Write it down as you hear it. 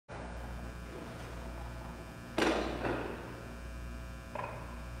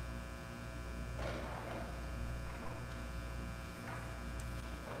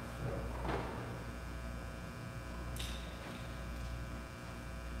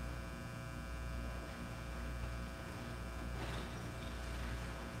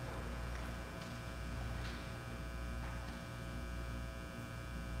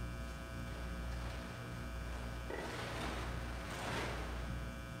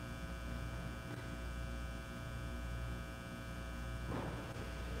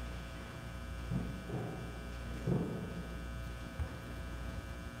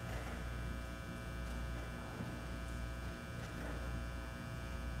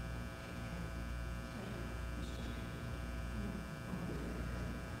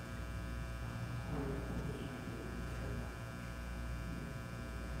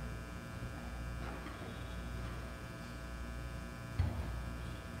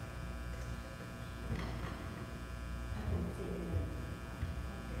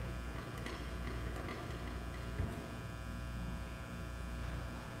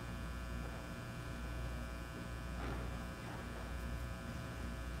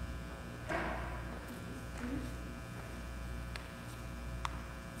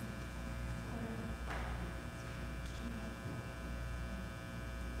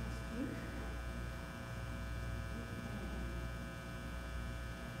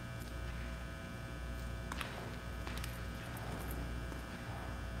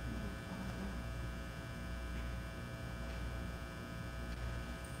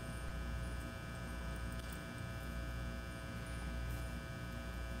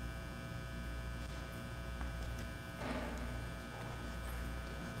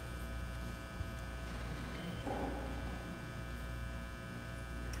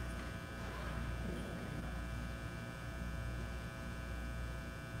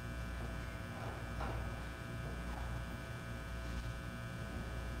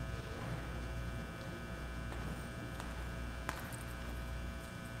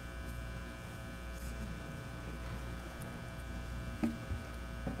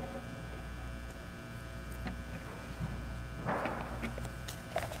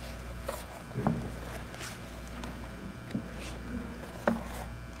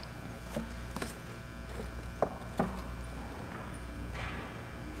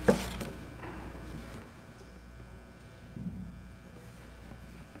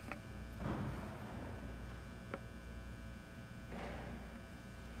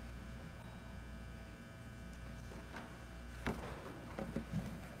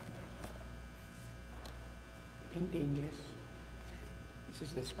in the English. This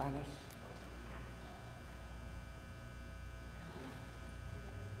is the Spanish.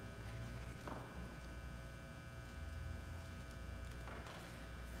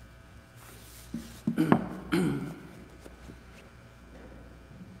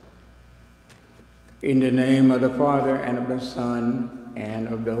 In the name of the Father, and of the Son, and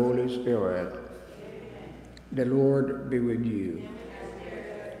of the Holy Spirit. The Lord be with you.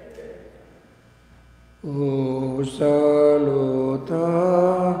 O saluta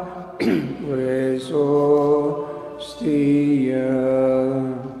Chrisostia,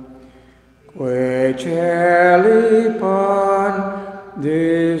 que celi pandis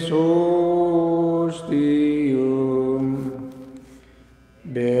ostium,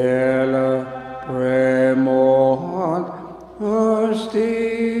 bella premohat hostilia,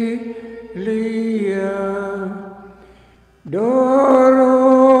 dolor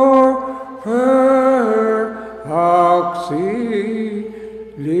per auxilium,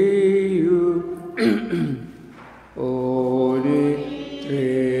 odi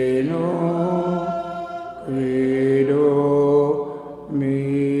trino credo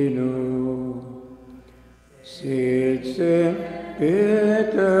mino, sit semper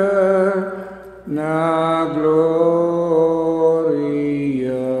na gloria,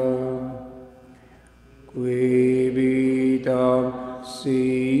 qui vitam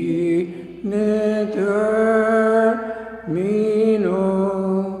sine termino,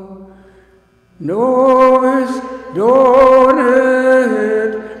 nobis donet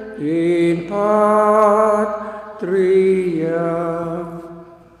in patria.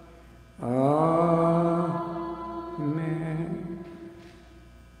 Amen.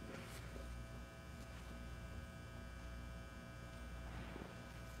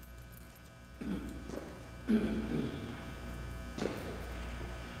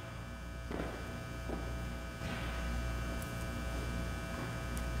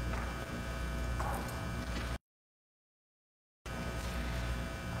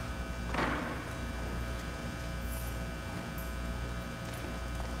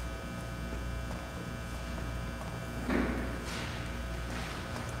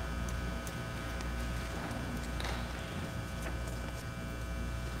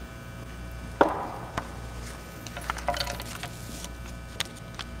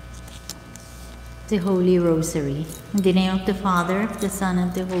 The Holy Rosary. In the name of the Father, the Son,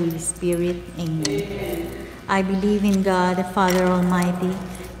 and the Holy Spirit. Amen. Amen. I believe in God, the Father Almighty,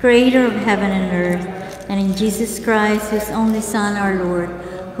 creator of heaven and earth, and in Jesus Christ, his only Son, our Lord,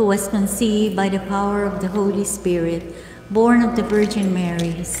 who was conceived by the power of the Holy Spirit, born of the Virgin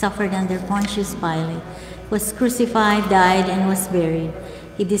Mary, suffered under Pontius Pilate, was crucified, died, and was buried.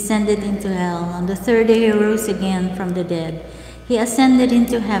 He descended into hell. On the third day he rose again from the dead. He ascended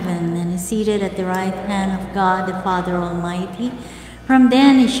into heaven and is seated at the right hand of God the Father Almighty. From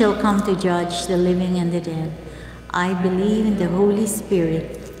then he shall come to judge the living and the dead. I believe in the Holy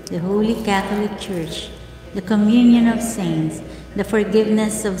Spirit, the Holy Catholic Church, the communion of saints, the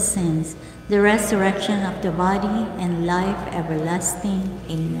forgiveness of sins, the resurrection of the body, and life everlasting.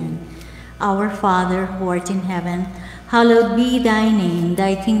 Amen. Our Father, who art in heaven, hallowed be thy name.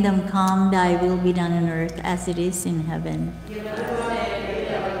 Thy kingdom come, thy will be done on earth as it is in heaven. Give us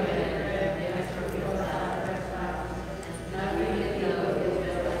today our daily bread, and forgive us our trespasses, as we forgive those who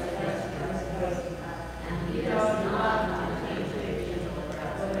trespass against us. And lead us not into temptation,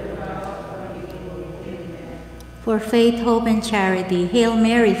 but deliver us from evil. Amen. For faith, hope, and charity, Hail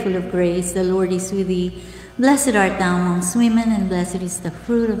Mary, full of grace, the Lord is with thee. Blessed art thou amongst women, and blessed is the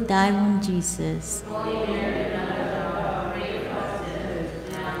fruit of thy womb, Jesus. Holy Mary,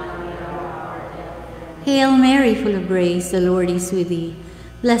 Hail Mary, full of grace, the Lord is with thee.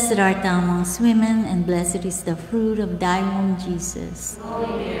 Blessed art thou amongst women, and blessed is the fruit of thy womb, Jesus.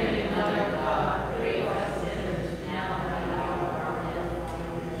 Holy Mary, Mother of God, pray for us sinners, now and at the hour of our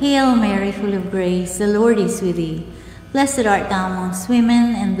death. Hail Mary, full of grace, the Lord is with thee. Blessed art thou amongst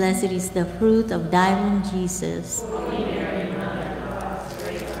women, and blessed is the fruit of thy womb, Jesus. Holy Mary, Mother of God,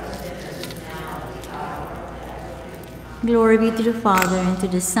 pray for us sinners, now and at the hour of our death. Glory be to the Father, and to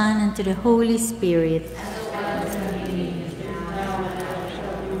the Son, and to the Holy Spirit.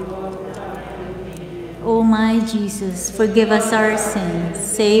 O my Jesus, forgive us our sins,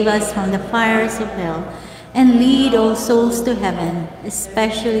 save us from the fires of hell, and lead all souls to heaven,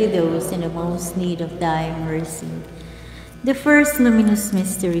 especially those in the most need of thy mercy. The first luminous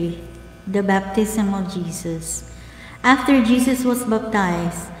mystery, the baptism of Jesus. After Jesus was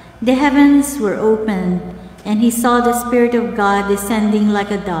baptized, the heavens were opened, and he saw the Spirit of God descending like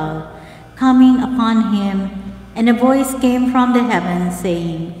a dove, coming upon him, and a voice came from the heavens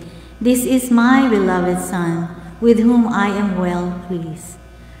saying, This is my beloved Son, with whom I am well pleased.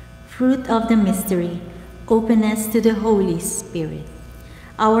 Fruit of the mystery, openness to the Holy Spirit.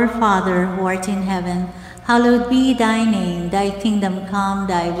 Our Father, who art in heaven, hallowed be thy name. Thy kingdom come,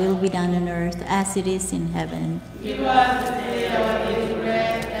 thy will be done on earth as it is in heaven. Give us this day our daily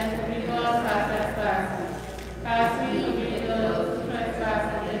bread, and forgive us our trespasses, as we forgive those who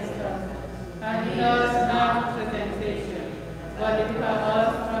trespass against us. And lead us not into temptation, but deliver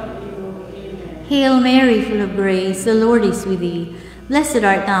us from evil. Amen. Hail Mary, full of grace, the Lord is with thee. Blessed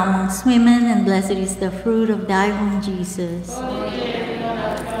art thou amongst women, and blessed is the fruit of thy womb, Jesus. Holy Mary,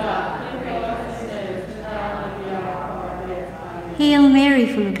 Mother of God, pray for us sinners, now and at the hour of our death. Amen. Hail Mary,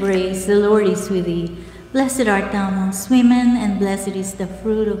 full of grace, the Lord is with thee. Blessed art thou amongst women, and blessed is the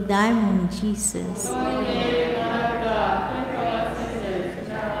fruit of thy womb, Jesus. Holy Mary, Mother of God, pray for us sinners,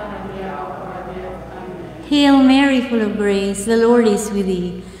 now and at the hour of our death. Amen. Hail Mary, full of grace, the Lord is with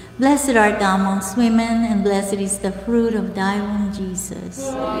thee. Blessed art thou amongst women, and blessed is the fruit of thy womb, Jesus.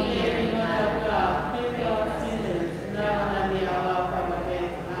 Holy Mary, Mother of God, pray for us sinners, now and at the hour of our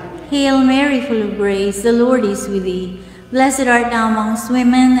death. Amen. Hail Mary, full of grace, the Lord is with thee. Blessed art thou amongst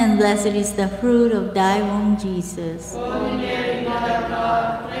women, and blessed is the fruit of thy womb, Jesus. Holy Mary, Mother of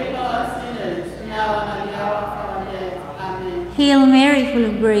God, pray for us sinners, now and at the hour of our death. Amen. Hail Mary, full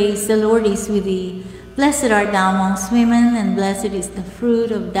of grace, the Lord is with thee. Blessed art thou amongst women, and blessed is the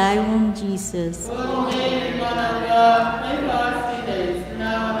fruit of thy womb, Jesus. Holy Mary, Mother of God, pray for us sinners,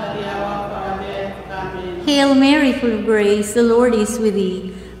 now and at the hour of our death. Amen. Hail Mary, full of grace, the Lord is with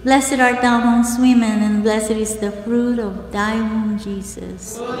thee. Blessed art thou amongst women, and blessed is the fruit of thy womb,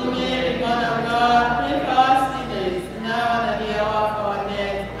 Jesus. Holy Mary, Mother of God, pray for us sinners, now and at the hour of our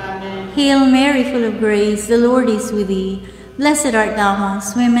death. Amen. Hail Mary, full of grace, the Lord is with thee. Blessed art thou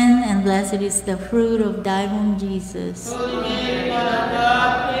amongst women, and blessed is the fruit of thy womb, Jesus. Holy Mary, Mother of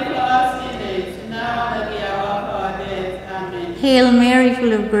God, pray for us sinners, now and at the hour of our death. Amen. Hail Mary,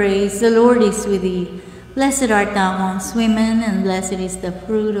 full of grace, the Lord is with thee. Blessed art thou amongst women, and blessed is the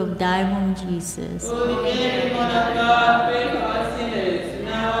fruit of thy womb, Jesus. Holy Mary, Mother of God, pray for us sinners,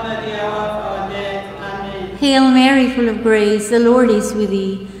 now and at the hour of our death. Amen. Hail Mary, full of grace, the Lord is with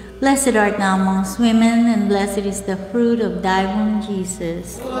thee. Blessed art thou amongst women, and blessed is the fruit of thy womb,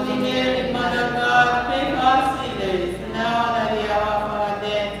 Jesus. Holy Mary, Mother of God, pray for us sinners, now and at the hour of our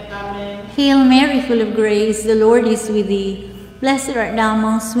death. Amen. Hail Mary, full of grace, the Lord is with thee. Blessed art thou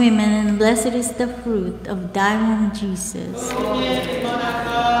amongst women, and blessed is the fruit of thy womb, Jesus. Holy Mary, Mother of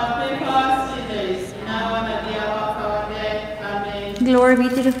God, pray for us sinners, now and at the hour of our death. Amen. Glory be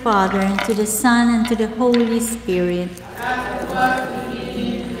to the Father, and to the Son, and to the Holy Spirit. As it was in the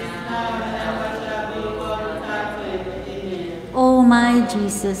beginning, now and ever shall be, world without end. Amen. O my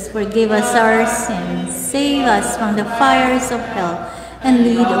Jesus, forgive us our sins, save us from the fires of hell, and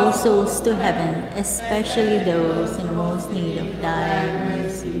lead all souls to heaven, especially those in most need of thy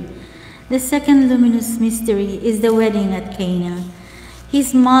mercy. The second luminous mystery is the wedding at Cana.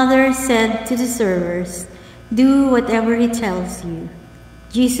 His mother said to the servers, "Do whatever he tells you."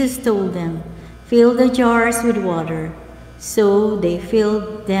 Jesus told them, "Fill the jars with water." So they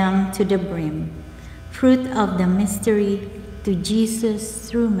filled them to the brim. Fruit of the mystery, to Jesus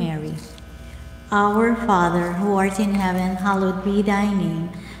through Mary. Our Father, who art in heaven, hallowed be thy name.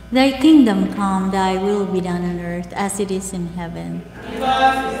 Thy kingdom come, thy will be done on earth as it is in heaven. Give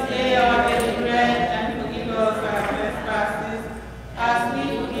us this day our daily bread, and forgive us our trespasses, as we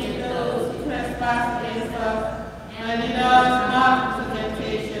forgive those who trespass against us. And lead us not into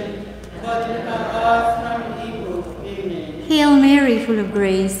temptation, but deliver us from evil. Amen. Hail Mary, full of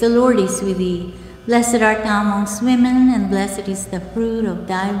grace, the Lord is with thee. Blessed art thou amongst women, and blessed is the fruit of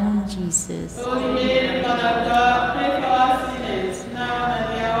thy womb, Jesus. Holy Mary, Mother of God, pray for us sinners, now and at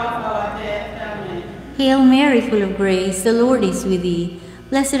the hour of our death. Amen. Hail Mary, full of grace, the Lord is with thee.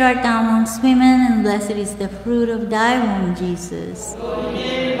 Blessed art thou amongst women, and blessed is the fruit of thy womb, Jesus. Holy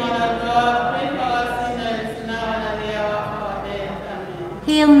Mary, Mother of God, pray for us sinners, now and at the hour of our death. Amen.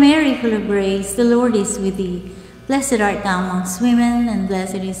 Hail Mary, full of grace, the Lord is with thee. Blessed art thou amongst women, and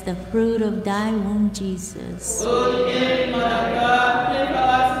blessed is the fruit of thy womb, Jesus. Holy Mary, Mother of God, pray for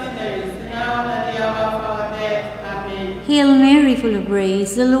us sinners, now and at the hour of our death. Amen. Hail Mary, full of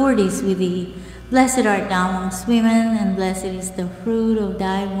grace, the Lord is with thee. Blessed art thou amongst women, and blessed is the fruit of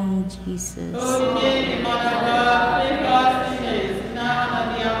thy womb, Jesus. Holy Mary, Mother of God, pray for us sinners, now and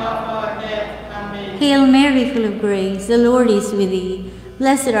at the hour of our death. Amen. Hail Mary, full of grace, the Lord is with thee.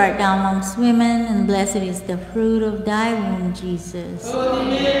 Blessed art thou amongst women, and blessed is the fruit of thy womb, Jesus. Holy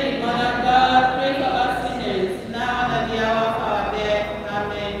Mary, Mother of God, pray for us sinners, now and at the hour of our death.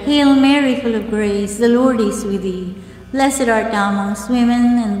 Amen. Hail Mary, full of grace, the Lord is with thee. Blessed art thou amongst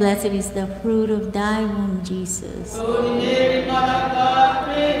women, and blessed is the fruit of thy womb, Jesus. Holy Mary, Mother of God,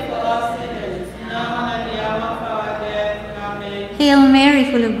 pray for us sinners, now and at the hour of our death. Amen. Hail Mary,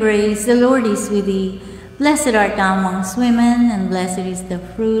 full of grace, the Lord is with thee. Blessed art thou amongst women, and blessed is the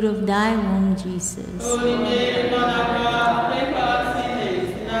fruit of thy womb, Jesus. Holy Mary, Mother of God, pray for us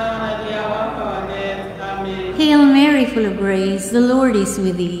sinners, now and at the hour of our death. Amen. Hail Mary, full of grace, the Lord is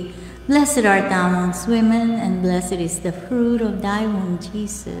with thee. Blessed art thou amongst women, and blessed is the fruit of thy womb,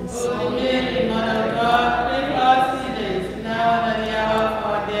 Jesus. Holy Mary, Mother of God, pray for us sinners, now and at the hour of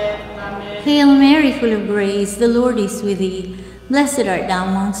our death. Amen. Hail Mary, full of grace, the Lord is with thee. Blessed art thou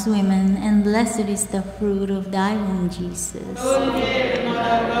amongst women, and blessed is the fruit of thy womb, Jesus. Holy Mary,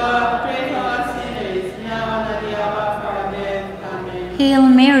 Mother of God, pray for us sinners, now and at the hour of our death. Amen. Hail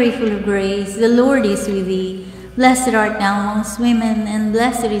Mary, full of grace, the Lord is with thee. Blessed art thou amongst women, and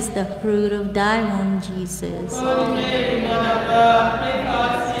blessed is the fruit of thy womb, Jesus. Holy Mary, Mother of God, pray for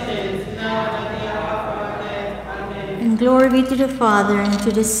us sinners, now and at the hour of our death. Amen. And glory be to the Father, and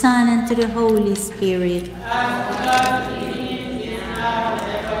to the Son, and to the Holy Spirit. As it was in the beginning, is now,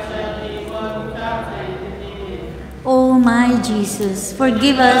 and ever shall be, world without end. Amen. O my Jesus,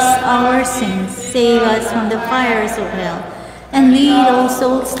 forgive us our sins, save us from the fires of hell, and lead all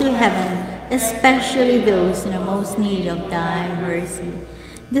souls to heaven, especially those in the most need of thy mercy.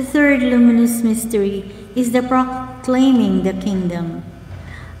 The third luminous mystery is the proclaiming the kingdom.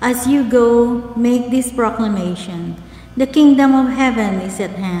 As you go, make this proclamation: the kingdom of heaven is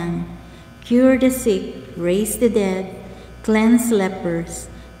at hand. Cure the sick, raise the dead, cleanse lepers,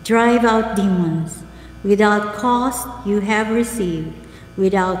 drive out demons. Without cost you have received,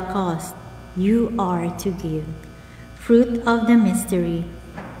 without cost you are to give. Fruit of the mystery: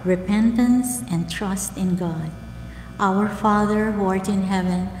 repentance and trust in God. Our Father, who art in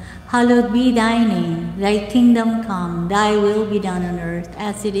heaven, hallowed be thy name. Thy kingdom come, thy will be done on earth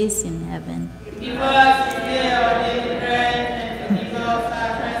as it is in heaven. Give us this day our daily bread, and forgive us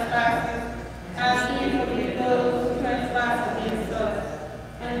our trespasses, as we forgive those who trespass against us.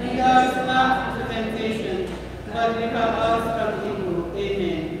 And lead us not into temptation, but deliver us from evil.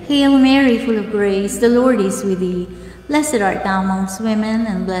 Amen. Hail Mary, full of grace, the Lord is with thee. Blessed art thou amongst women,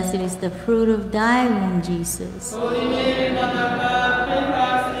 and blessed is the fruit of thy womb, Jesus. Holy Mary, Mother of God, pray for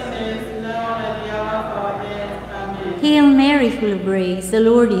us sinners, now and at the hour of our death. Amen. Hail Mary, full of grace, the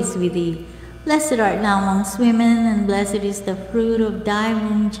Lord is with thee. Blessed art thou amongst women, and blessed is the fruit of thy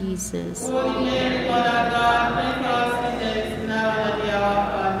womb, Jesus. Holy Mary, Mother of God, pray for us sinners, now and at the hour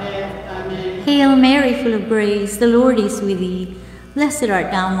of our death. Amen. Hail Mary, full of grace, the Lord is with thee. Blessed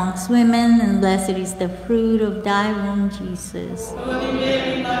art thou amongst women, and blessed is the fruit of thy womb, Jesus. Holy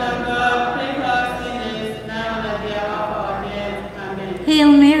Mary, Mother of God, pray for us sinners, now and at the hour of our death. Amen.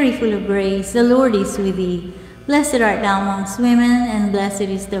 Hail Mary, full of grace, the Lord is with thee. Blessed art thou amongst women, and blessed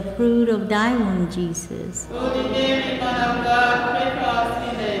is the fruit of thy womb, Jesus. Holy Mary, Mother of God, pray for us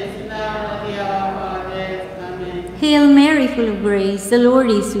sinners, now and at the hour of our death. Amen. Hail Mary, full of grace, the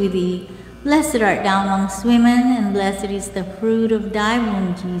Lord is with thee. Blessed art thou amongst women, and blessed is the fruit of thy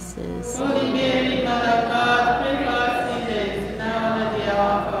womb, Jesus. Holy Mary, Mother of God, pray for us sinners, now and at the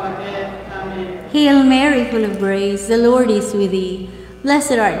hour of our death. Amen. Hail Mary, full of grace, the Lord is with thee.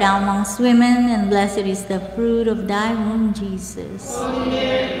 Blessed art thou amongst women, and blessed is the fruit of thy womb, Jesus. Holy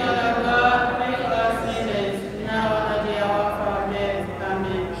Mary, Mother of God, pray for us sinners, now and at the hour of our death.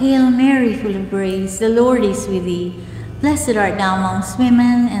 Amen. Hail Mary, full of grace, the Lord is with thee. Blessed art thou amongst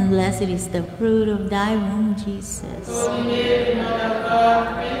women, and blessed is the fruit of thy womb, Jesus. Holy Mary, Mother of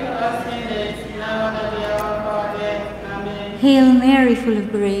God, pray for us sinners, now and at the hour of our death. Amen. Hail Mary, full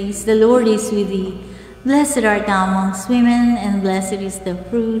of grace, the Lord is with thee. Blessed art thou amongst women, and blessed is the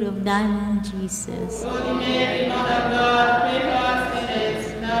fruit of thy womb, Jesus. Holy Mary, Mother of God, pray for us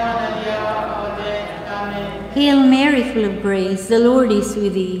sinners, now and at the hour of our death. Amen. Hail Mary, full of grace, the Lord is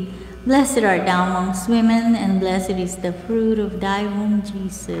with thee. Blessed art thou amongst women, and blessed is the fruit of thy womb,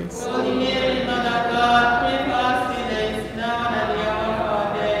 Jesus. Holy Mary, Mother of God, pray for us sinners, now and at the hour of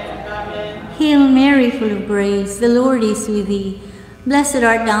our death. Amen. Hail Mary, full of grace, the Lord is with thee. Blessed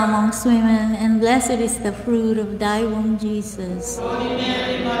art thou amongst women, and blessed is the fruit of thy womb, Jesus. Holy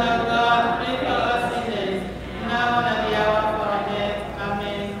Mary, Mother of God, pray for us sinners, now and at the hour of our death.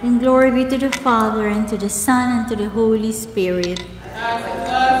 Amen. And glory be to the Father, and to the Son, and to the Holy Spirit. As it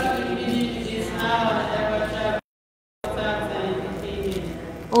was in the beginning, it is now, and ever shall be, without end.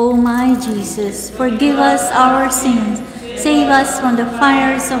 Amen. O my Jesus, forgive us our sins, save us from the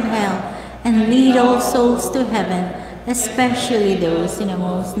fires of hell, and lead all souls to heaven, especially those in the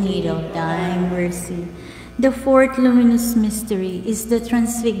most need of thy mercy. The fourth luminous mystery is the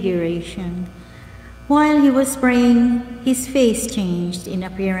Transfiguration. While he was praying, his face changed in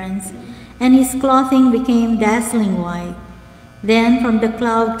appearance, and his clothing became dazzling white. Then from the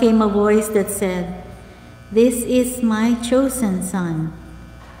cloud came a voice that said, "This is my chosen Son.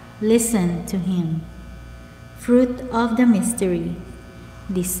 Listen to him." Fruit of the mystery,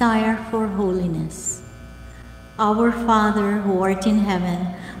 desire for holiness. Our Father, who art in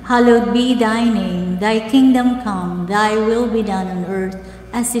heaven, hallowed be thy name. Thy kingdom come, thy will be done on earth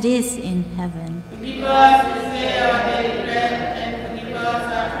as it is in heaven. Forgive us this day our daily bread, and forgive us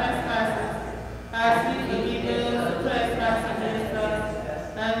our trespasses, as we forgive those who trespass against us.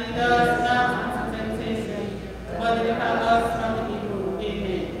 And lead us not into temptation, but deliver us from evil.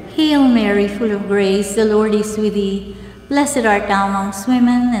 Amen. Hail Mary, full of grace, the Lord is with thee. Blessed art thou amongst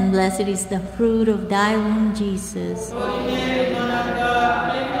women, and blessed is the fruit of thy womb, Jesus. Holy Mary, Mother of God,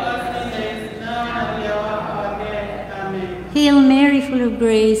 pray for us sinners, now and at the hour of our death. Amen. Hail Mary, full of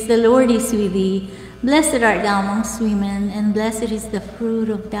grace, the Lord is with thee. Blessed art thou amongst women, and blessed is the fruit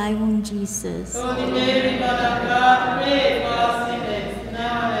of thy womb, Jesus. Holy Mary, Mother of God, pray for us sinners,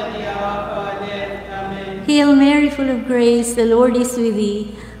 now and at the hour of our death. Amen. Hail Mary, full of grace, the Lord is with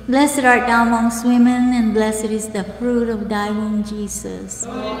thee. Blessed art thou amongst women, and blessed is the fruit of thy womb, Jesus.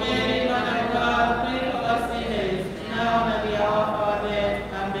 Holy Mary, Mother of God, pray for us sinners, now and at the hour of our death.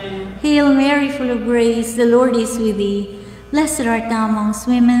 Amen. Hail Mary, full of grace, the Lord is with thee. Blessed art thou amongst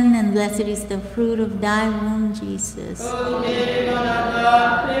women, and blessed is the fruit of thy womb, Jesus. Holy Mary, Mother of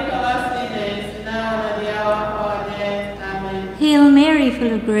God, pray for us sinners, now and at the hour of our death. Amen. Hail Mary,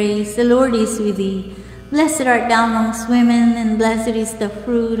 full of grace, the Lord is with thee. Blessed art thou amongst women, and blessed is the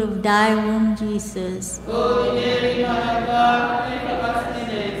fruit of thy womb, Jesus. Holy Mary, Mother of God, pray for us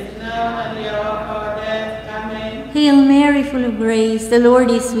sinners, now and at the hour of our death. Amen. Hail Mary, full of grace, the Lord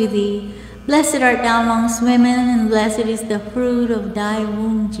is with thee. Blessed art thou amongst women, and blessed is the fruit of thy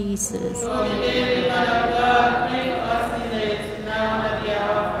womb, Jesus. Holy Mary, Mother of God, pray for us sinners, now and at the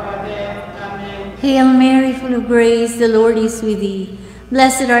hour of our death. Amen. Hail Mary, full of grace, the Lord is with thee.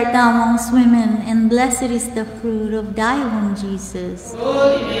 Blessed art thou amongst women, and blessed is the fruit of thy womb, Jesus.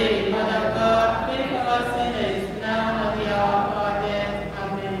 Holy Mary, Mother of God, pray for us sinners, now and at the hour of our death.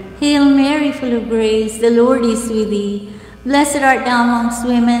 Amen. Hail Mary, full of grace, the Lord is with thee. Blessed art thou amongst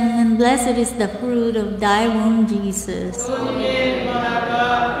women, and blessed is the fruit of thy womb, Jesus. Holy Mary, Mother of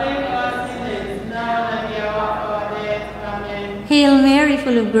God, pray for us sinners, now and at the hour of our death. Amen. Hail Mary,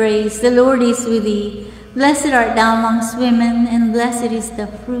 full of grace, the Lord is with thee. Blessed art thou amongst women, and blessed is the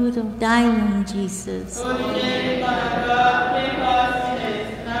fruit of thy womb, Jesus. Holy Mary, Mother of God, pray for us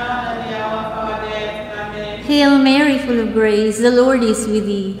sinners, now and at the hour of our death. Amen. Hail Mary, full of grace, the Lord is with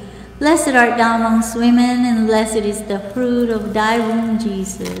thee. Blessed art thou amongst women, and blessed is the fruit of thy womb,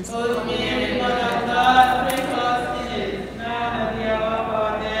 Jesus. Holy Mary, Mother of God, pray for us sinners, now and at the hour of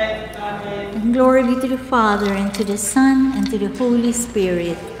our death. Amen. And glory be to the Father, and to the Son, and to the Holy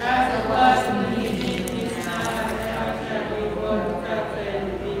Spirit. As it was in the beginning, is now, and ever shall be, world without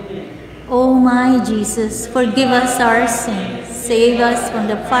end. Amen. O my Jesus, forgive us our sins, save us from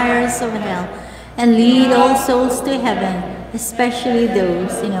the fires of hell, and lead all souls to heaven, especially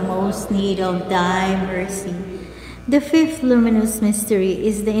those in the most need of thy mercy. The fifth luminous mystery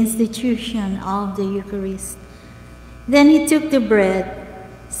is the institution of the Eucharist. Then he took the bread,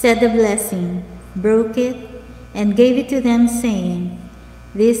 said the blessing, broke it, and gave it to them, saying,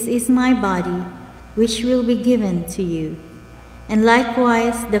 "This is my body, which will be given to you." And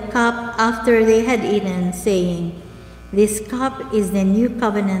likewise the cup after they had eaten, saying, "This cup is the new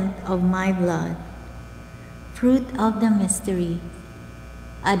covenant of my blood." Fruit of the mystery,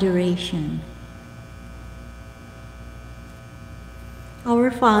 Adoration. Our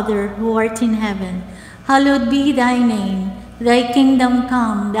Father, who art in heaven, hallowed be thy name. Thy kingdom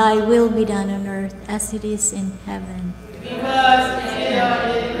come, thy will be done on earth as it is in heaven. Give us this day our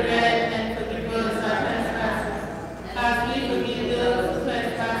daily bread, and forgive us our trespasses, as we forgive those who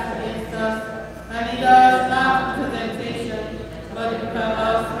trespass against us. And lead us not into temptation, but deliver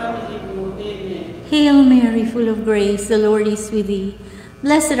us from evil. Amen. Hail Mary, full of grace, the Lord is with thee.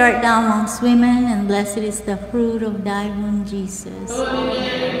 Blessed art thou amongst women, and blessed is the fruit of thy womb, Jesus. Holy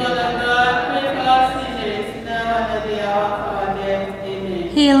Mary, Mother of God, pray for us sinners, now and at the hour of our death. Amen.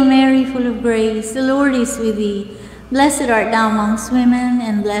 Hail Mary, full of grace, the Lord is with thee. Blessed art thou amongst women,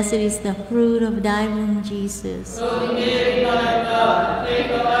 and blessed is the fruit of thy womb, Jesus. Holy Mary, Mother of God, pray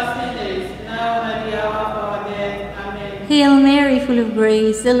for us sinners, now and at the hour of our death. Amen. Hail Mary, full of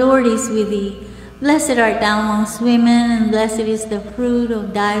grace, the Lord is with thee. Blessed art thou amongst women, and blessed is the fruit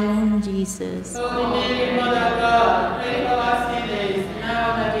of thy womb, Jesus. Holy Mary, Mother of God, pray for us sinners,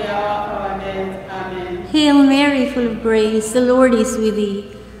 now and at the hour of our death. Amen. Hail Mary, full of grace, the Lord is with thee.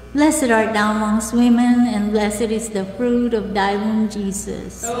 Blessed art thou amongst women, and blessed is the fruit of thy womb,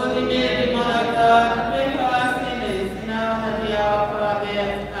 Jesus. Holy Mary, Mother of God, pray for us sinners, now and at the hour of our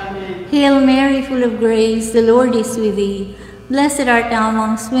death. Amen. Hail Mary, full of grace, the Lord is with thee. Blessed art thou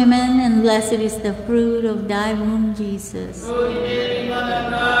amongst women, and blessed is the fruit of thy womb, Jesus. Holy Mary, Mother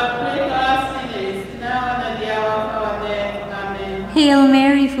of God, pray for us sinners, now and at the hour of our death. Amen. Hail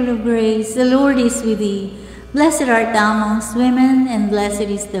Mary, full of grace, the Lord is with thee. Blessed art thou amongst women, and blessed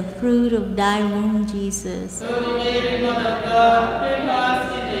is the fruit of thy womb, Jesus. Holy Mary, Mother of God, pray for us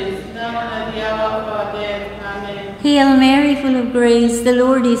sinners, now and at the hour of our death. Amen. Hail Mary, full of grace, the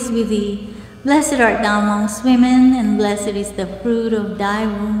Lord is with thee. Blessed art thou amongst women, and blessed is the fruit of thy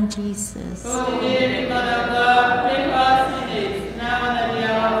womb, Jesus. Holy Mary, Mother of God, pray for us sinners, now and at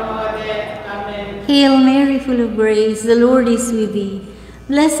the hour of our death. Amen. Hail Mary, full of grace, the Lord is with thee.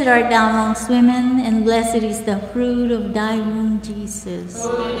 Blessed art thou amongst women, and blessed is the fruit of thy womb, Jesus.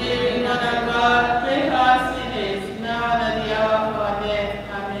 Holy Mary, Mother of God, pray for us sinners, now and at the hour of our death.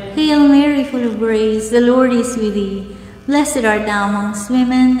 Amen. Hail Mary, full of grace, the Lord is with thee. Blessed art thou amongst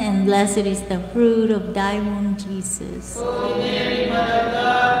women, and blessed is the fruit of thy womb, Jesus. Holy Mary, Mother of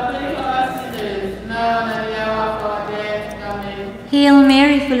God, pray for us sinners, now and at the hour of our death. Amen. Hail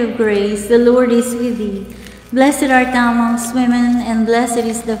Mary, full of grace, the Lord is with thee. Blessed art thou amongst women, and blessed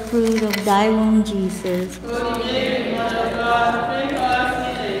is the fruit of thy womb, Jesus. Holy Mary, Mother of God, pray for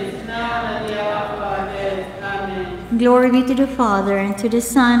us sinners, now and at the hour of our death. Amen. Glory be to the Father, and to the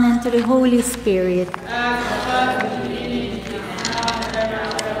Son, and to the Holy Spirit. As it was in the beginning, is now, and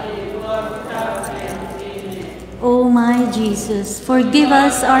ever shall be, world without end. Amen. O my Jesus, forgive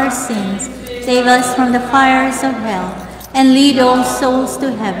us our sins, save us from the fires of hell, and lead all souls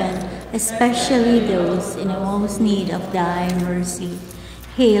to heaven, especially those in the most need of thy mercy.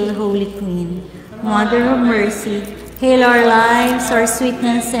 Hail, Holy Queen, Mother of mercy, hail our lives, our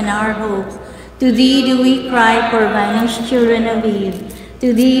sweetness, and our hope. To thee do we cry, poor banished children of Eve.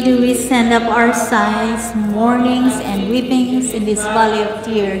 To thee do we send up our sighs, mournings, and weepings in this valley of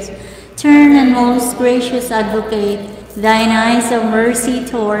tears. Turn, and most gracious Advocate, thine eyes of mercy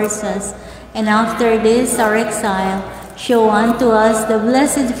towards us, and after this our exile, show unto us the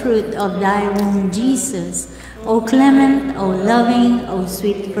blessed fruit of thy womb, Jesus. O clement, O loving, O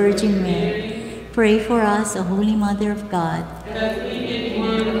sweet Virgin Mary, pray for us, O Holy Mother of God. That we may be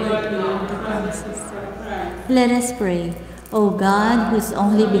worthy of the promises of Christ. Let us pray. O God, whose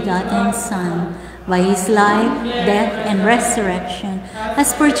only begotten Son, by his life, death, and resurrection,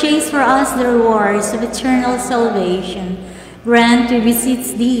 has purchased for us the rewards of eternal salvation, grant, we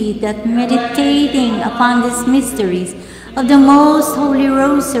beseech thee, that meditating upon these mysteries of the most holy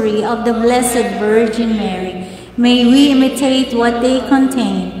rosary of the Blessed Virgin Mary, may we imitate what they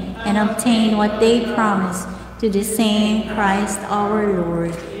contain and obtain what they promise, to the same Christ our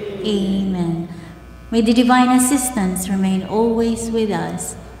Lord. Amen. May the divine assistance remain always with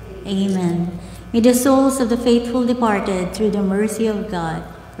us. Amen. May the souls of the faithful departed, through the mercy of God,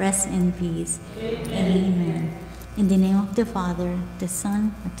 rest in peace. Amen. In the name of the Father, the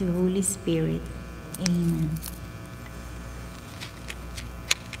Son, and the Holy Spirit. Amen.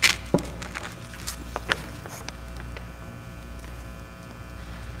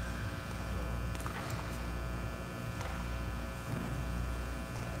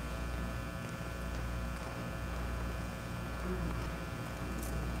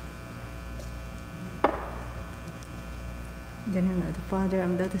 In the name of the Father,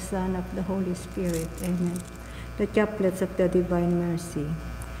 and of the Son, and of the Holy Spirit. Amen. The chaplets of the Divine Mercy.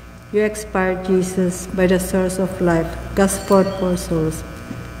 You expired, Jesus, by the source of life, cast forth for souls,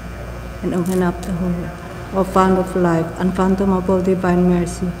 and open up the whole, O fount of life, unfathomable divine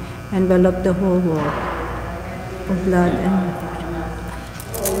mercy, envelop the whole world. O blood and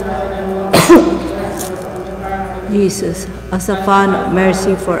Jesus, as a fount of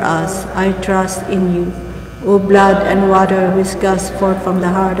mercy for us, I trust in you. O blood and water which gush forth from the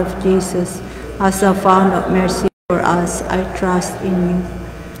heart of Jesus, as a fount of mercy for us, I trust in you.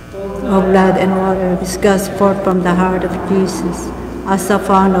 O blood and water which gush forth from the heart of Jesus, as a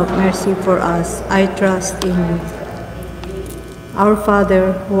fount of mercy for us, I trust in you. Our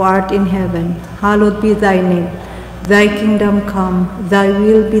Father, who art in heaven, hallowed be thy name. Thy kingdom come, thy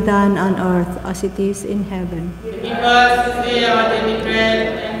will be done on earth as it is in heaven. Give us this day our daily bread,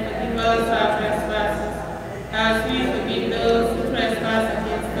 and forgive us our trespasses, as we forgive those who trespass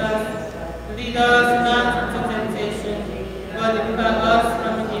against us. Lead us not into temptation, but deliver us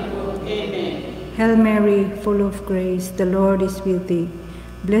from evil. Amen. Hail Mary, full of grace, the Lord is with thee.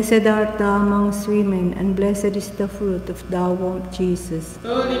 Blessed art thou amongst women, and blessed is the fruit of thy womb, Jesus.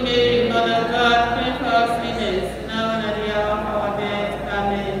 Holy Mary, Mother of God, pray for us sinners, now and at the hour of our death.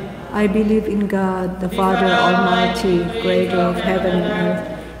 Amen.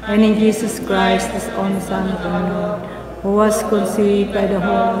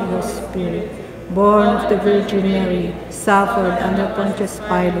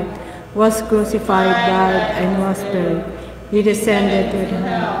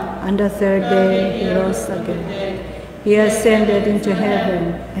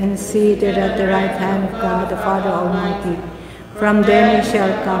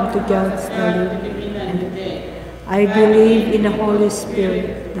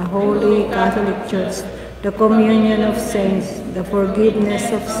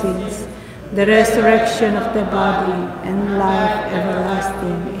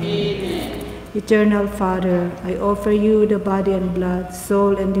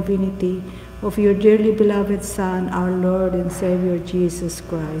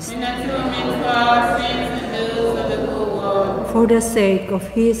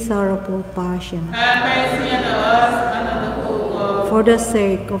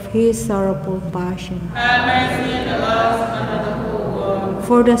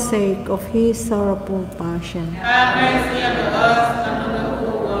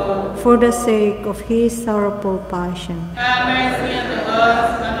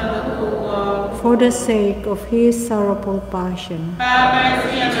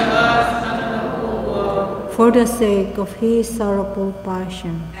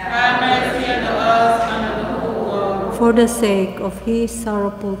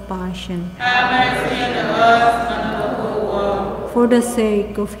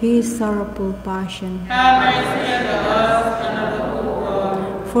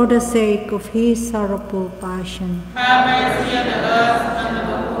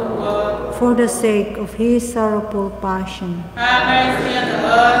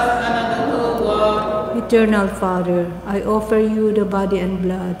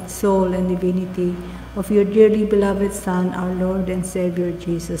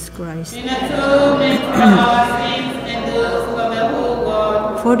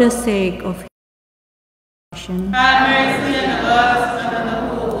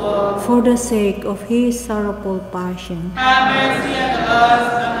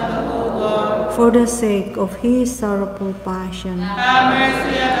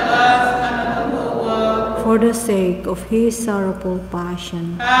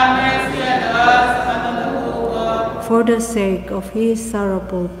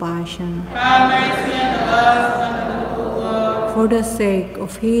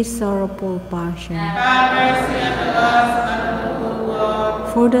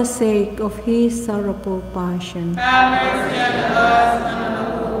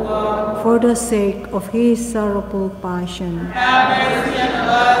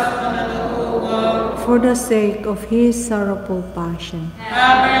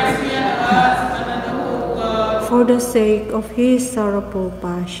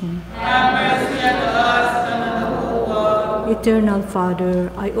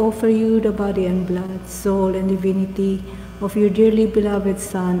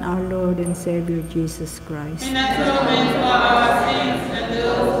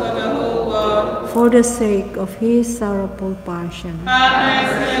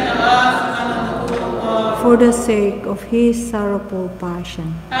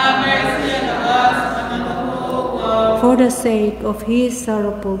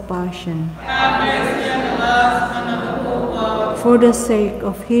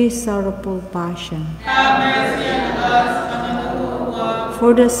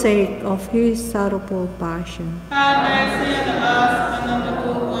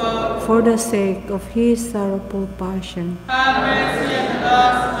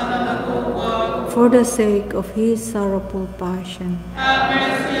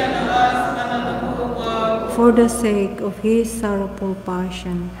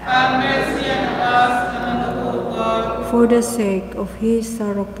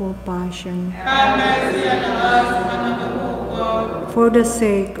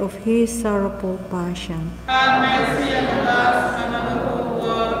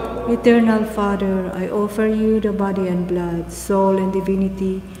 Eternal Father, I offer you the body and blood, soul and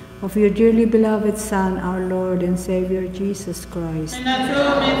divinity of your dearly beloved Son, our Lord and Savior Jesus Christ. In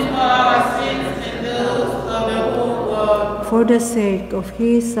atonement for our sins and those of the whole world. For the sake of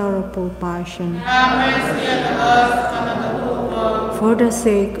his sorrowful passion. Have mercy on us and on the whole world. For the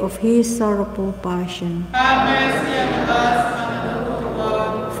sake of his sorrowful passion. Have mercy on us and on the whole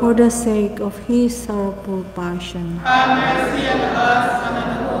world. For the sake of his sorrowful passion. Have mercy on us and on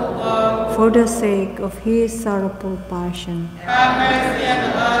the whole world. For the sake of his sorrowful passion. Have mercy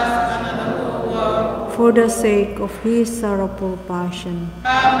on us and on the whole world. for the sake of his sorrowful passion,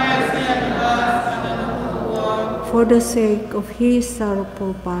 have mercy on us and on the whole world. for the sake of his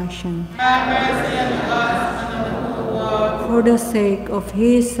sorrowful passion, Have mercy on us and on the whole world. for the sake of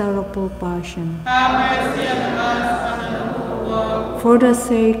his sorrowful passion, Have mercy on us and on the whole world. for the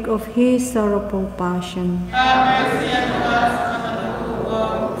sake of his sorrowful passion, Have mercy on us and on the whole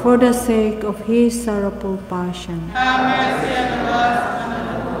world. for the sake of his sorrowful passion, Have mercy on us and on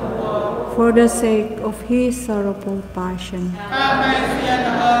the whole world. for the sake of his sorrowful passion. Have mercy on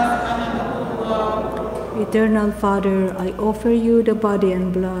us and on the whole world. Eternal Father, I offer you the body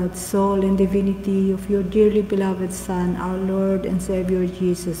and blood, soul and divinity of your dearly beloved Son, our Lord and Savior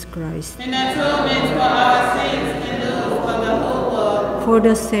Jesus Christ, In atonement for our sins and those of the whole world. for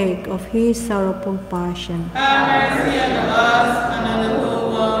the sake of his sorrowful passion, Have mercy on us and on the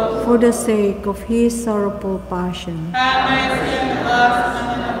whole world. for the sake of his sorrowful passion, Have mercy on us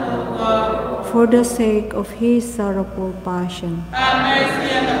and on the whole world. for the sake of his sorrowful passion, Have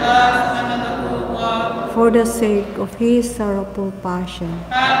mercy on us and on the whole world. for the sake of his sorrowful passion,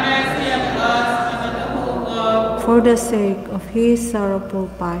 Have mercy on us and on the whole world. for the sake of his sorrowful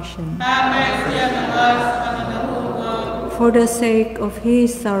passion, Have mercy on us and on the whole world. for the sake of his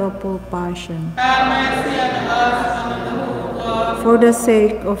sorrowful passion, Have mercy on us and on the whole world. for the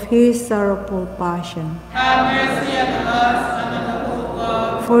sake of his sorrowful passion, Have mercy on us and on the whole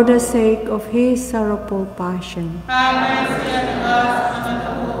world. for the sake of his sorrowful passion, Have mercy on us and on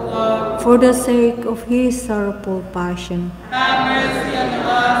the whole world. for the sake of his sorrowful passion, Have mercy on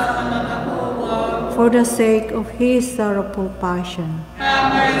us and on the whole world. for the sake of his sorrowful passion.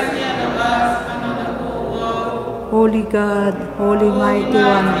 Have mercy on us and on the whole world. Holy God, Holy Mighty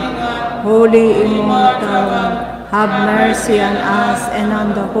One, Holy Immortal One, have mercy on us and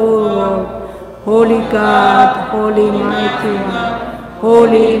on the whole world. Holy God, Holy Mighty One,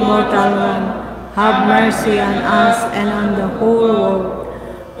 Holy Immortal One, have mercy on us and on the whole world.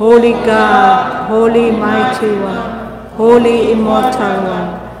 Holy God, Holy Mighty One, Holy Immortal One,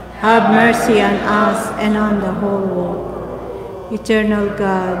 have mercy on us and on the whole world. Eternal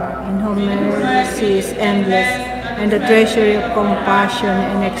God, in whom mercy is endless, and the treasury of compassion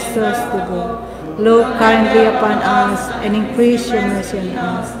inexhaustible, look kindly upon us and increase your mercy on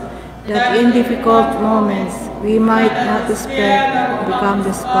us, that in difficult moments we might not despair or become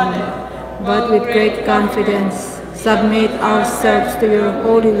despondent, but with great confidence submit ourselves to your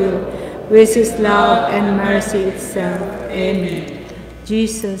holy will, which is love and mercy itself. Amen.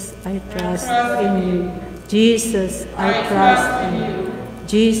 Jesus, I trust in you. Jesus, I trust in you.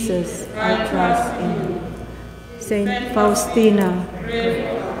 Jesus, I trust in you. Saint Faustina,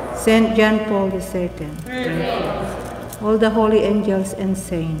 Saint John Paul II, pray for us. All the holy angels and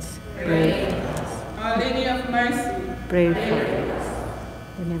saints, pray for us. Our Lady of Mercy, Pray for us.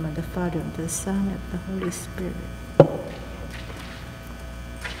 In the name of the Father, and the Son, and the Holy Spirit.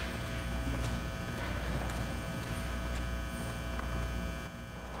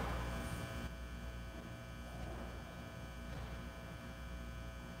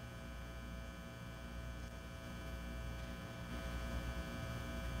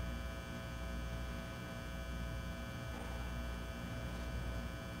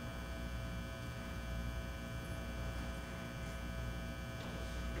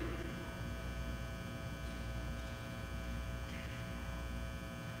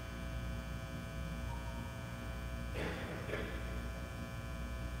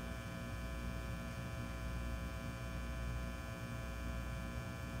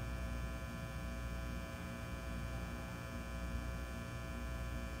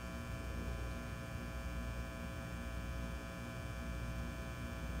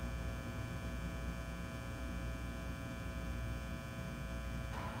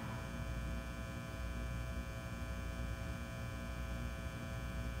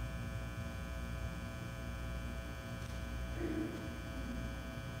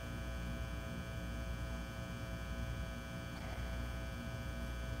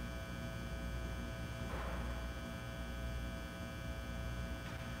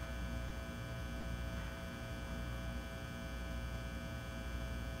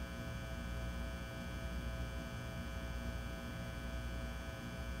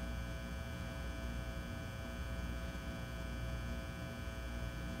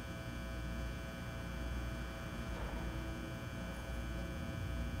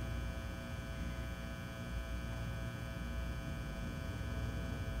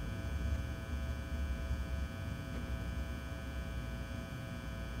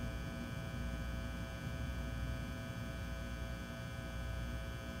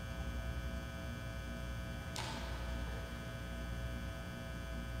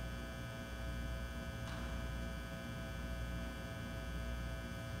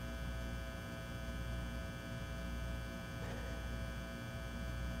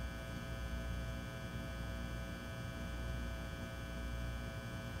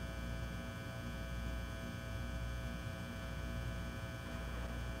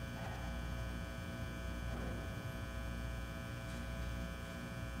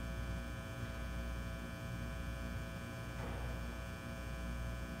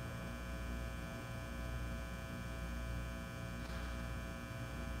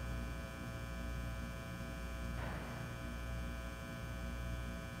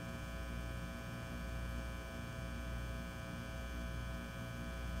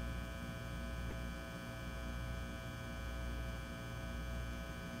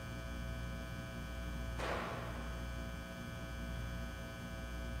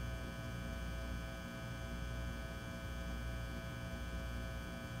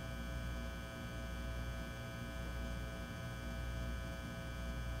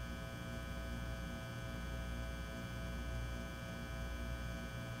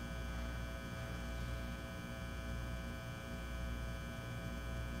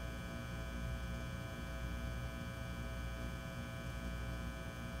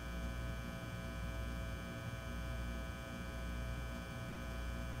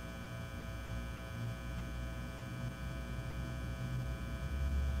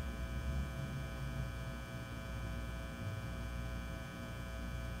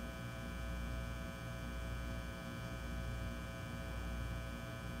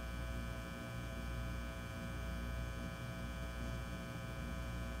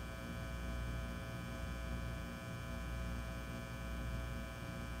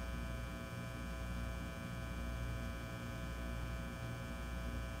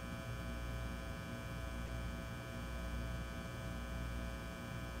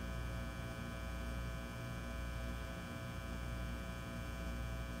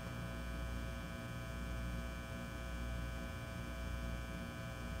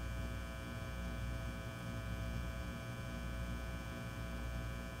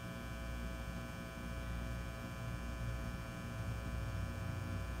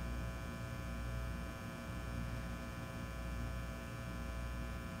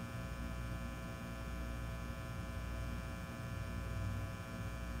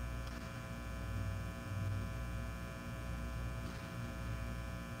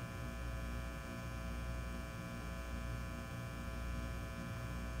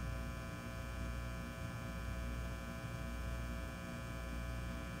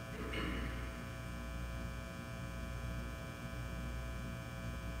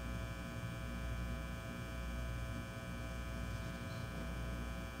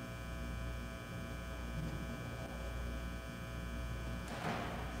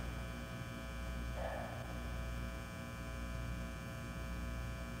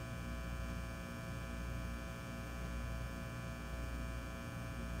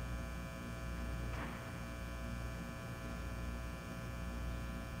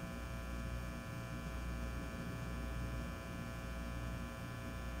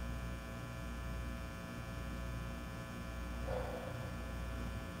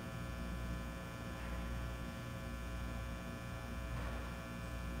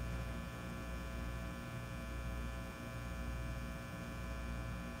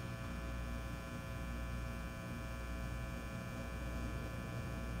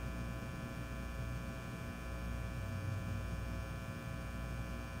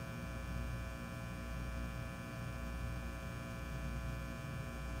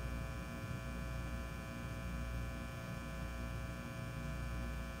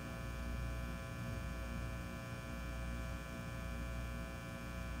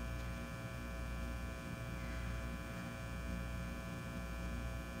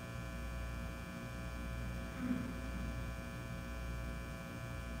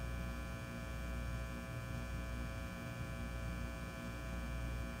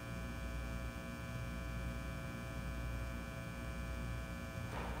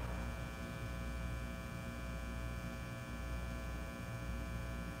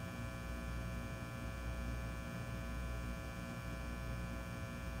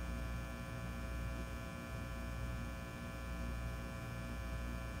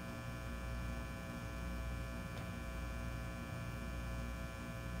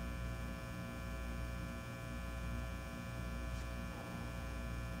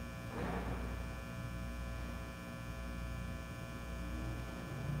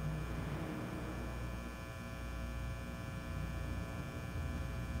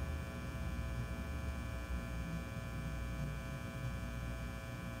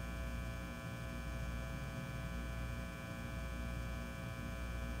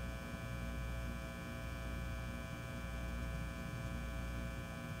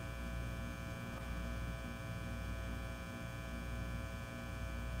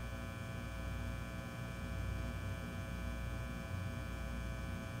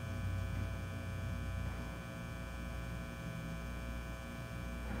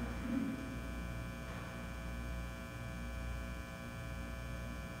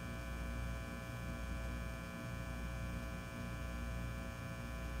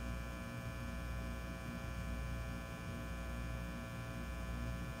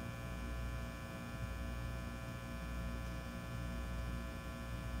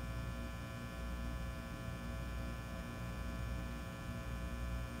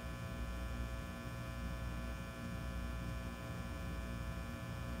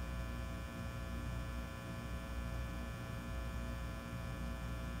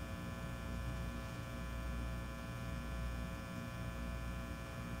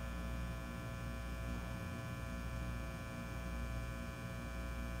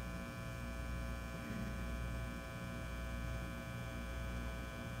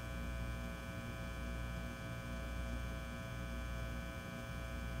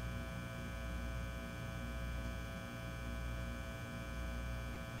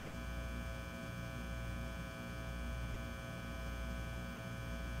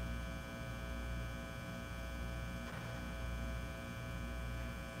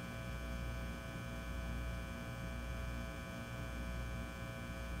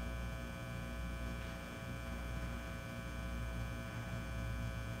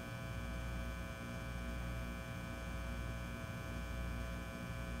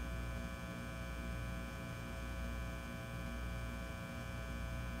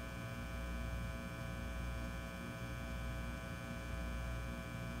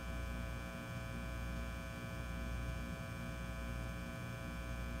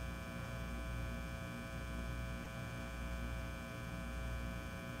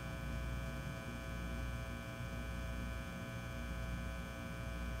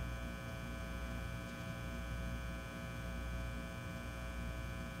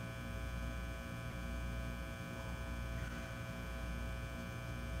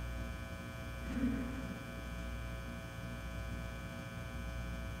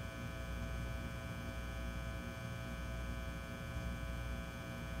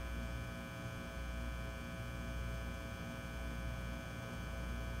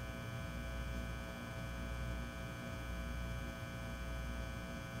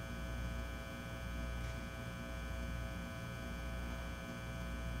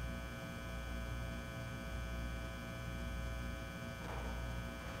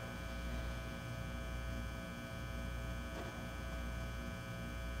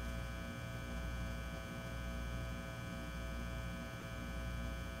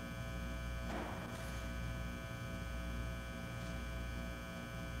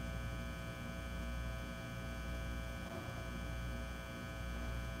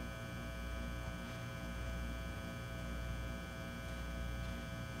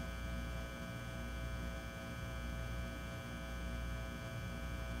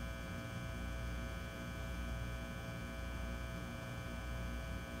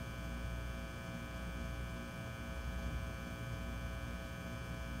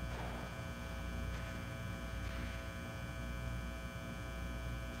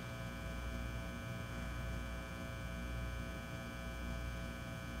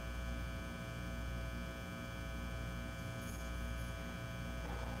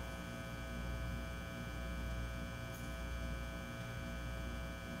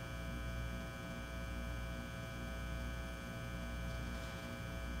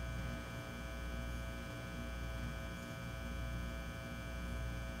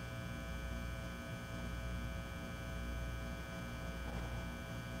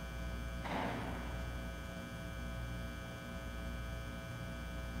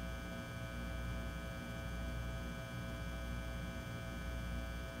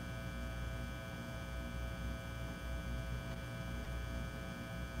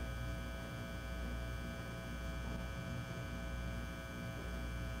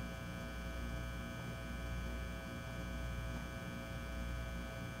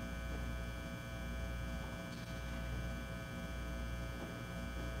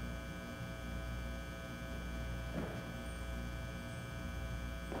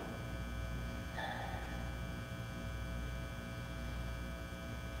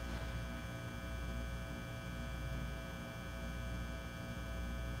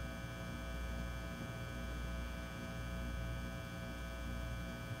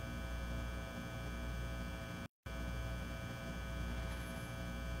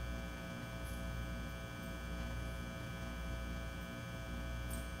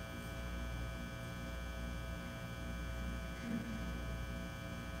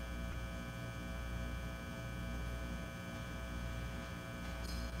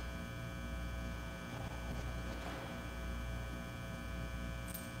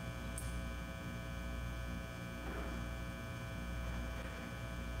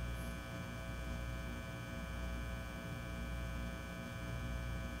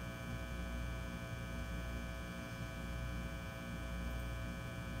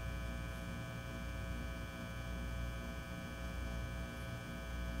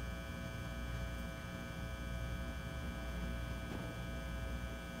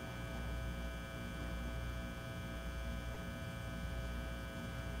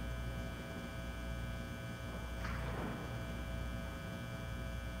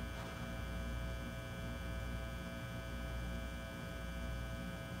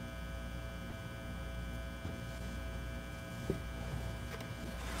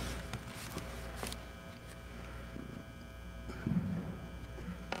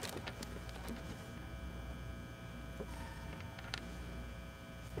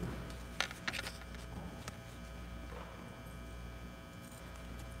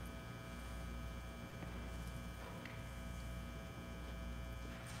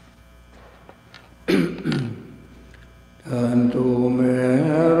 Cantum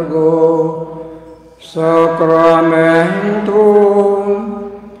ergo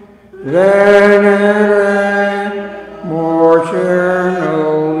sacramentum venere morte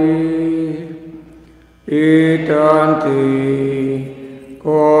novi, et anti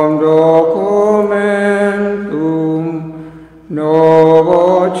cum documentum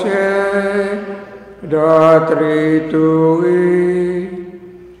novoce datritui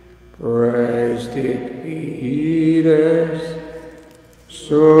prestit fides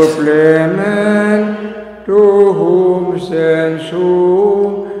supplementum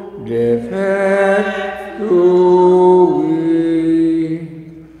sensum defectui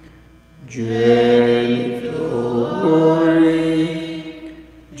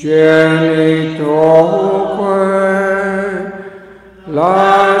genitoque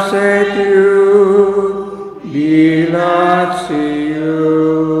lacetiu dilatio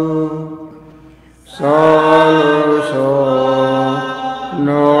salus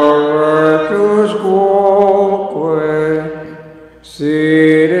honoratus quoque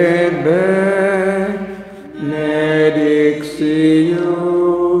sit benedictio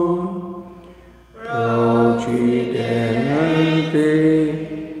procidenti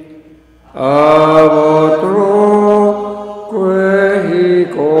ab otro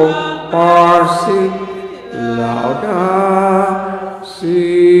quehico parsi laudatio.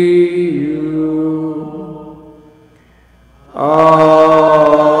 Amen.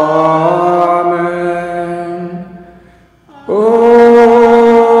 Amen.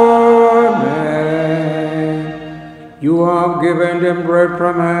 You have given them bread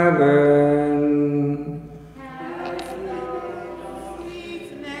from heaven.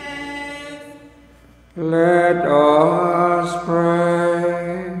 Let us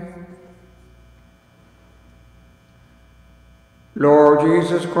pray. Lord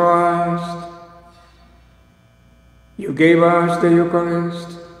Jesus Christ, you gave us the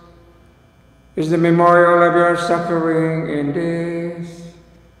Eucharist. Is the memorial of your suffering in this.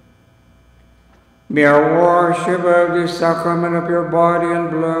 May our worship of this sacrament of your body and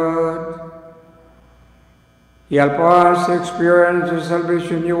blood help us to experience the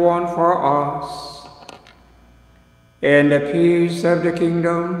salvation you want for us and the peace of the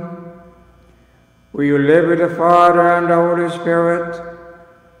kingdom. Will you live with the Father and the Holy Spirit,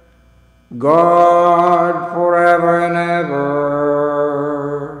 God forever and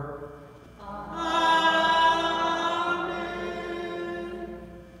ever. Amen.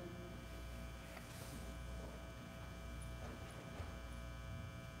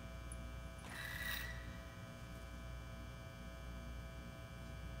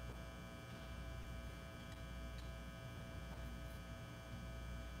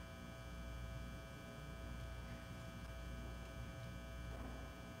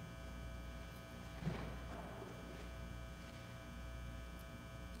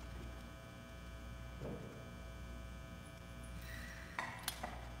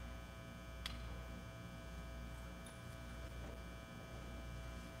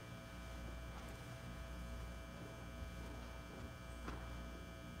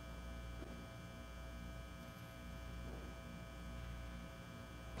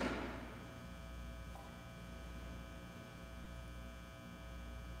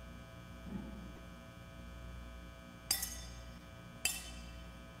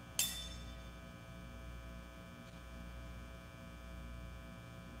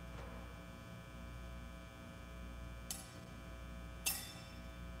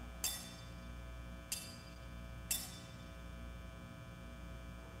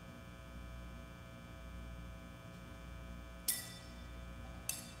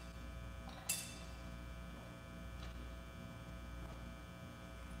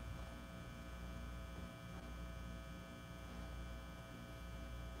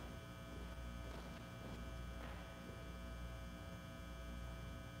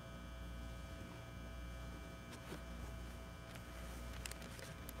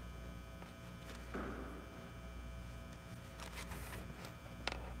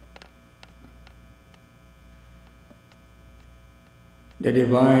 The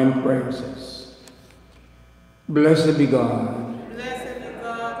divine praises. Blessed be God. Blessed be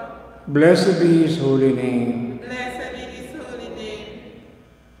God. Blessed be his holy name. Blessed be his holy name.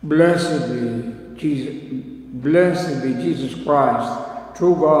 Blessed be Jesus Christ,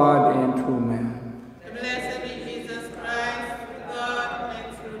 true God and true man. Blessed be Jesus Christ, God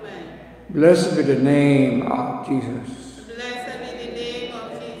and true man. Blessed be the name of Jesus. Blessed be the name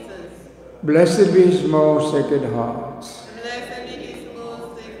of Jesus. Blessed be his most sacred heart. Blessed be his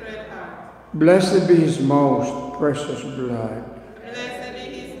most sacred heart. Blessed be his most precious blood. Blessed be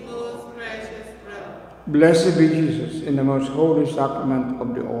his most precious blood. Blessed be Jesus in the most holy sacrament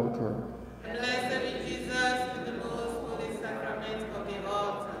of the altar. Blessed be Jesus in the most holy sacrament of the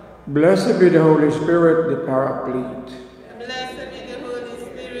altar. Blessed be the Holy Spirit, the Paraclete. Blessed be the Holy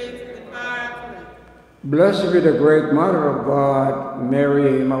Spirit, the Paraclete. Blessed be the great Mother of God,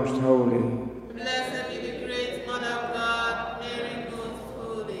 Mary most holy. Blessed be the great Mother of God, Mary most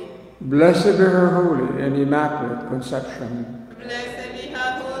holy. Blessed be her holy and immaculate conception. Blessed be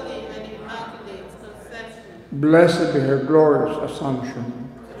her holy and immaculate conception. Blessed be her glorious assumption.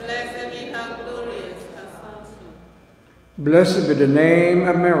 Blessed be her glorious assumption. Blessed be the name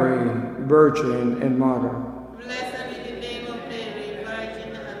of Mary, Virgin and Mother. Blessed be the name of Mary,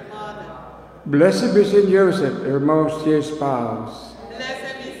 Virgin and Mother. Blessed be Saint Joseph, her most dear spouse.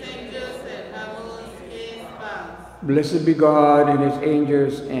 Blessed be Saint Joseph, her most dear spouse. Blessed be God in his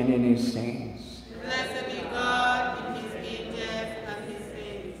angels and in his saints. Blessed be God in his angels and his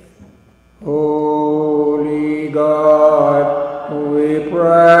saints. Holy God, we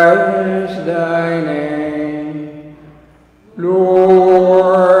praise thy name.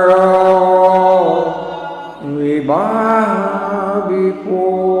 Lord, we bow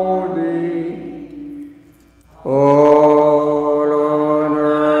before thee. All on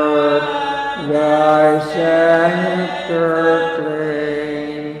earth thy scepter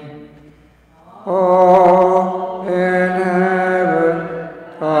claim. All in heaven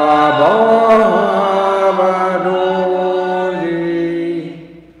above adore thee.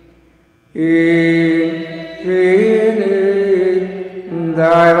 Infinite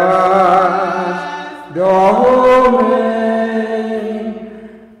thy vast domain,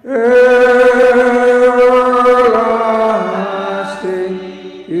 everlasting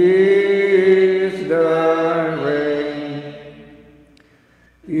is thy reign.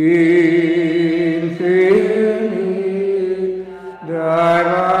 Infinite thy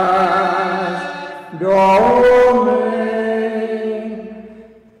vast domain,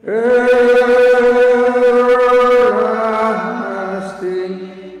 everlasting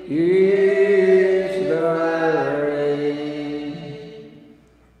is thy reign.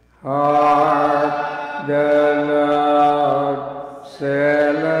 Hark the loud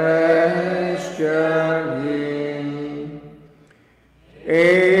celestial hymn.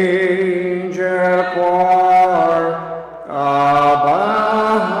 Angel choir above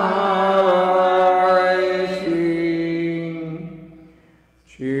sing.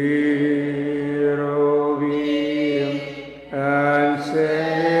 Cherubim and seraphim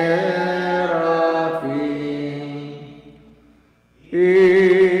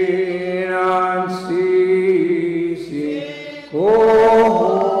in unceasing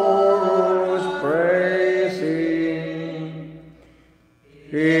chorus praising.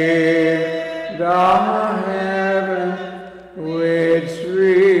 Hear the heaven with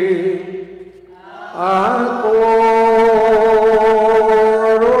sweet accord.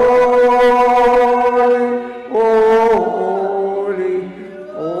 Holy,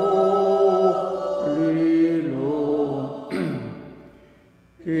 holy Lord.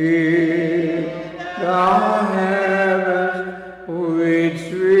 Hear the heaven with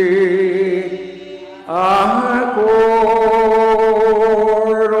sweet accord.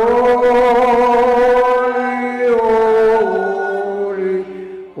 Holy,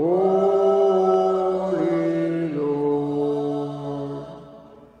 holy Lord.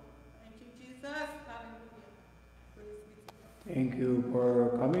 Thank you, Jesus. Hallelujah. Praise be to God. Thank you for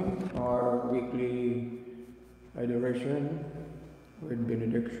coming to our weekly adoration with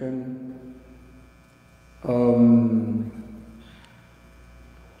benediction.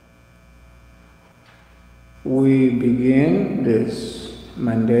 We begin this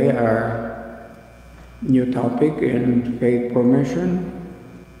Monday our new topic in faith formation.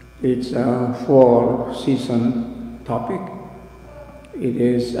 It's a fall season topic. It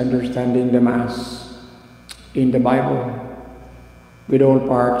is understanding the Mass in the Bible with all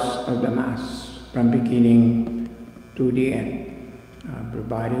parts of the Mass from beginning to the end.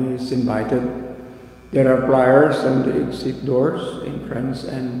 Everybody is invited. There are flyers on the exit doors in front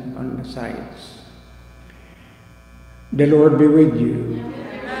and on the sides. The Lord be with you.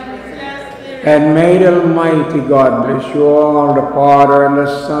 And may the Almighty God bless you all, the Father and the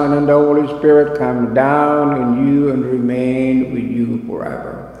Son and the Holy Spirit come down on you and remain with you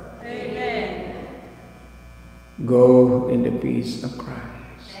forever. Amen. Go in the peace of Christ.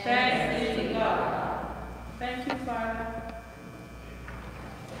 Thanks be to God. Thank you, Father.